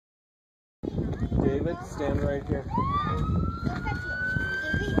David, stand right here.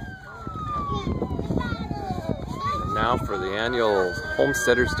 And now for the annual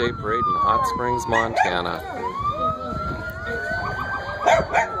Homesteaders Day Parade in Hot Springs, Montana.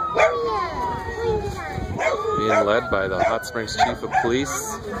 Being led by the Hot Springs Chief of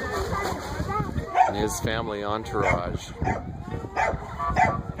Police and his family entourage.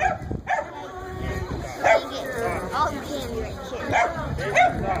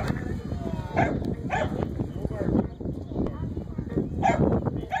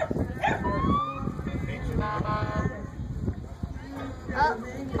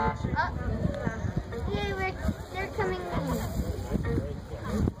 Yeah, they're coming in.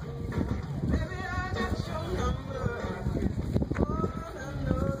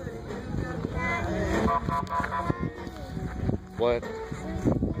 What?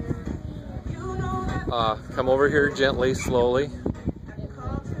 Come over here gently, slowly.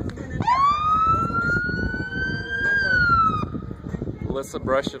 Alyssa,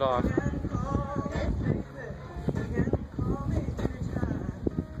 brush it off.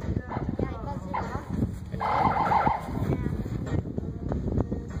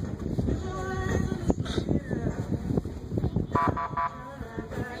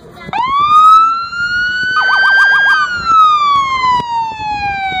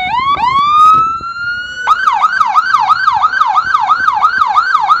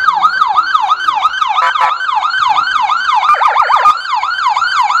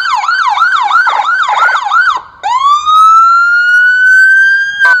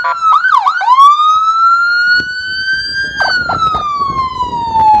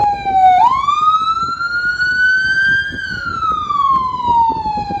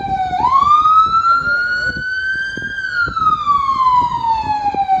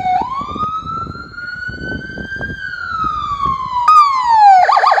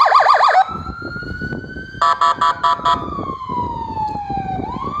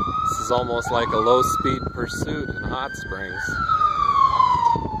 This is almost like a low-speed pursuit in Hot Springs.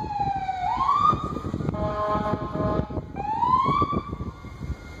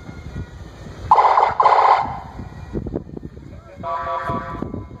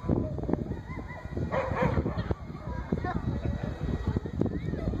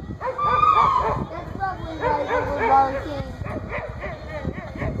 That's probably why they were barking.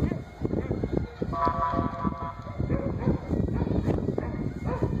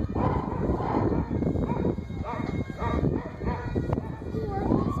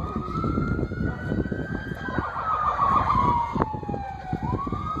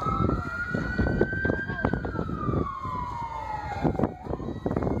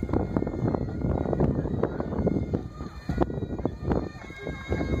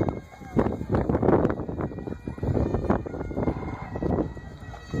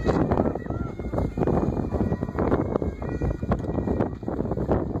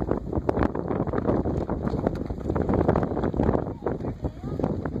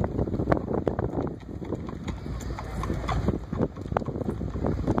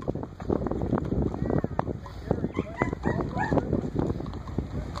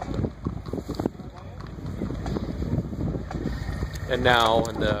 And now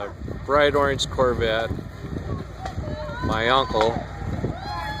in the bright orange Corvette, my uncle,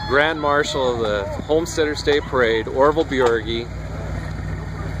 Grand Marshal of the Homesteaders Day Parade, Orville Bjorge,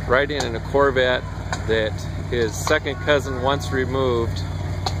 riding in a Corvette that his second cousin once removed,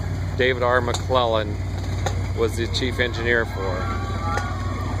 David R. McClellan, was the chief engineer for.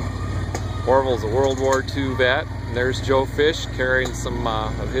 Orville's a World War II vet, and there's Joe Fish carrying some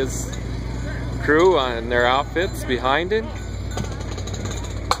of his crew and their outfits behind him.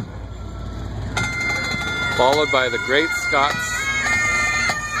 Followed by the Great Scots,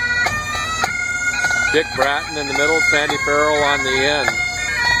 Dick Bratton in the middle, Sandy Farrell on the end.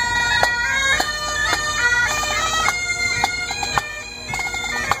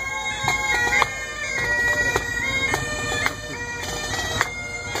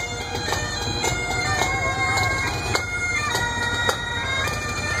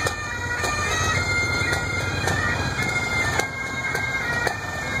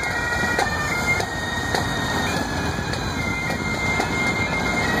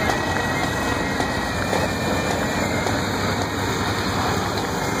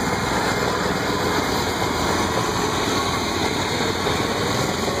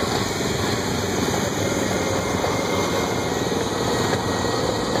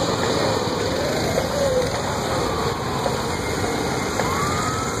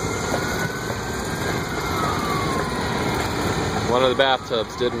 One of the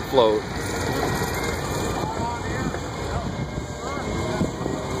bathtubs didn't float.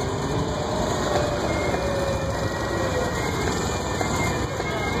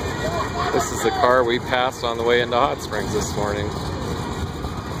 is the car we passed on the way into Hot Springs this morning.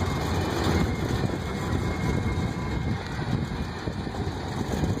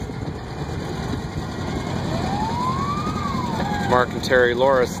 Mark and Terry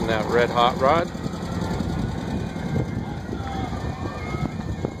Loris in that red hot rod.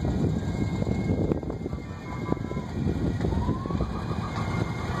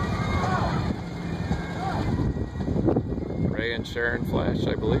 Ray and Sharon Flash,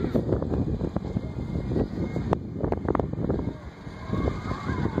 I believe.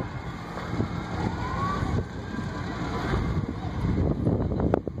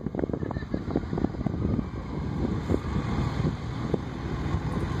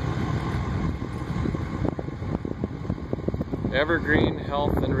 Evergreen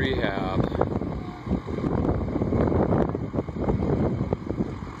Health and Rehab.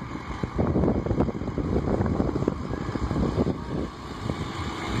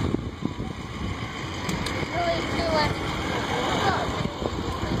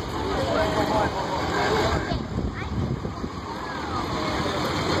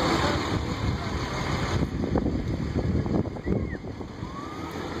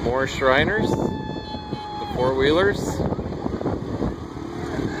 More Shriners, the four-wheelers.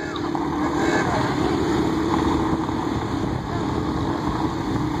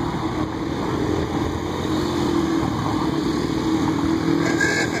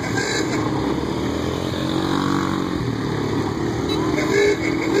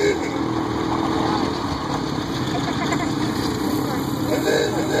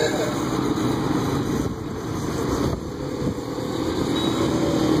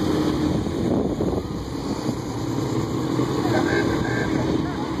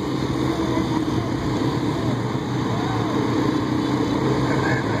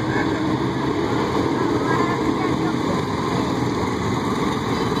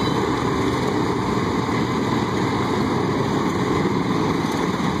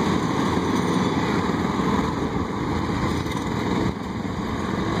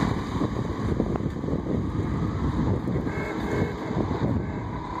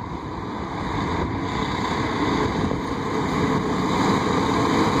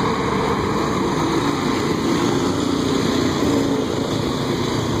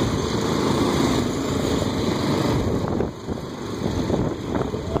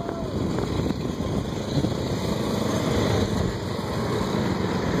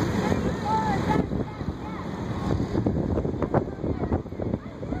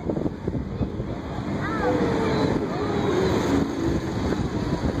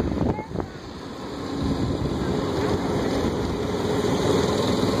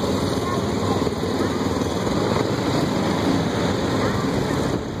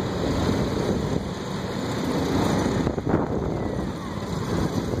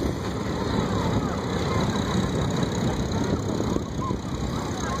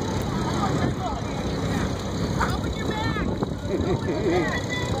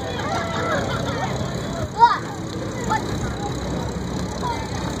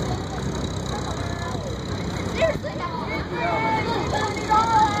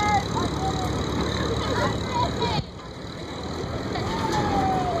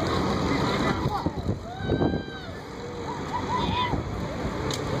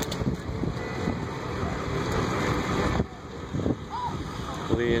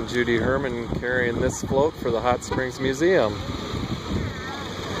 Lee and Judy Herman carrying this float for the Hot Springs Museum.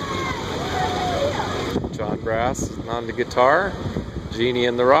 John Brass on the guitar, Jeannie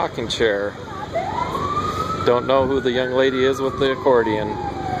in the rocking chair. Don't know who the young lady is with the accordion.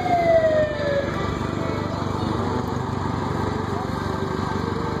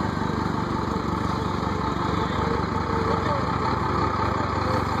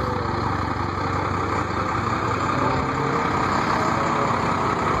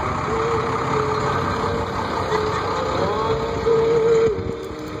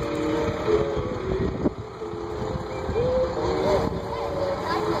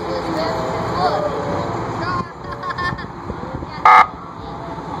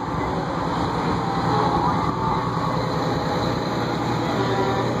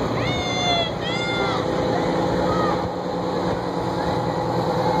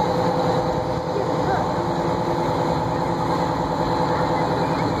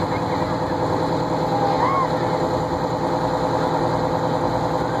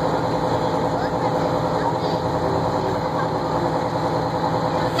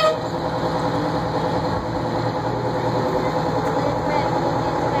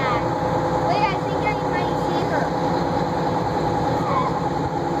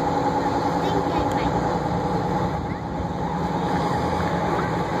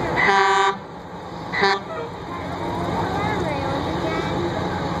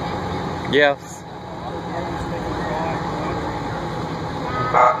 Yes.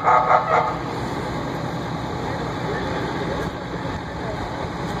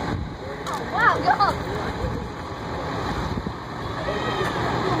 Wow, go!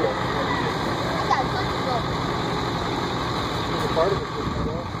 I got cookies. Part of it.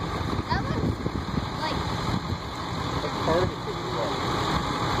 That was like. That's part of it.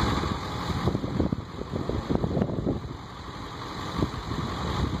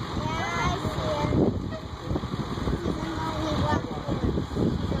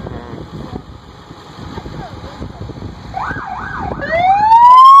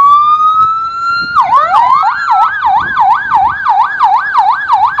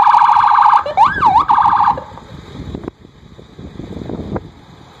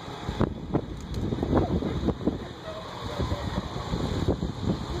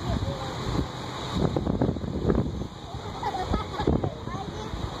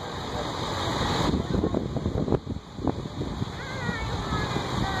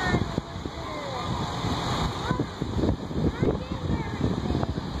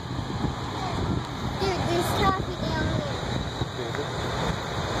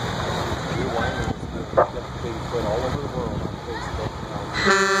 All over the world on Facebook.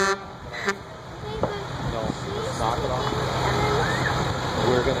 No, knock it off.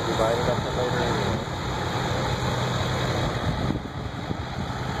 We're going to divide it up later anyway.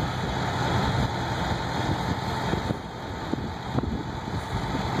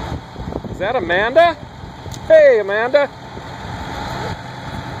 Is that Amanda? Hey, Amanda.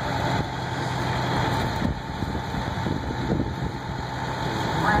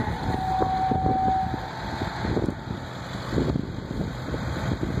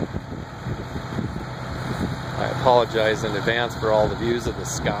 I apologize in advance for all the views of the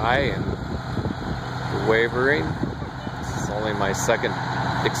sky and the wavering. This is only my second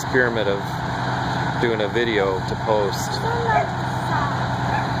experiment of doing a video to post.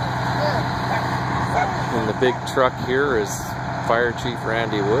 And the big truck here is Fire Chief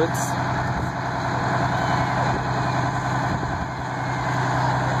Randy Woods.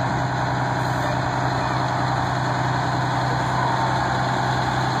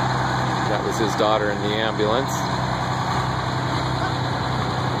 That was his daughter in the ambulance.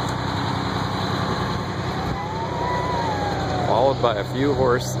 Followed by a few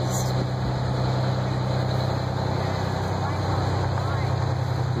horses.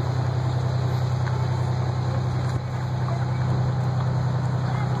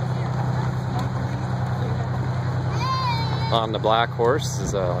 On the black horse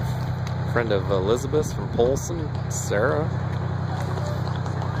is a friend of Elizabeth from Polson, Sarah.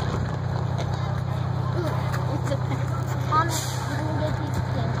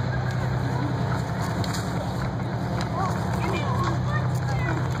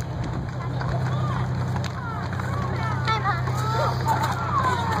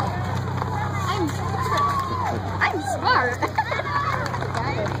 I'm smart.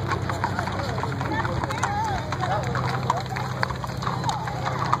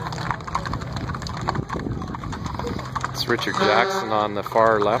 It's Richard Jackson on the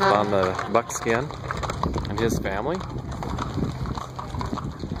far left on the buckskin and his family.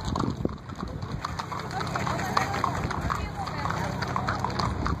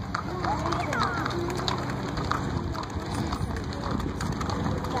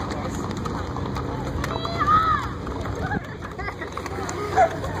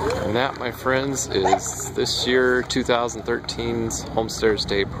 And that, my friends, is this year 2013's Homesteaders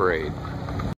Day Parade.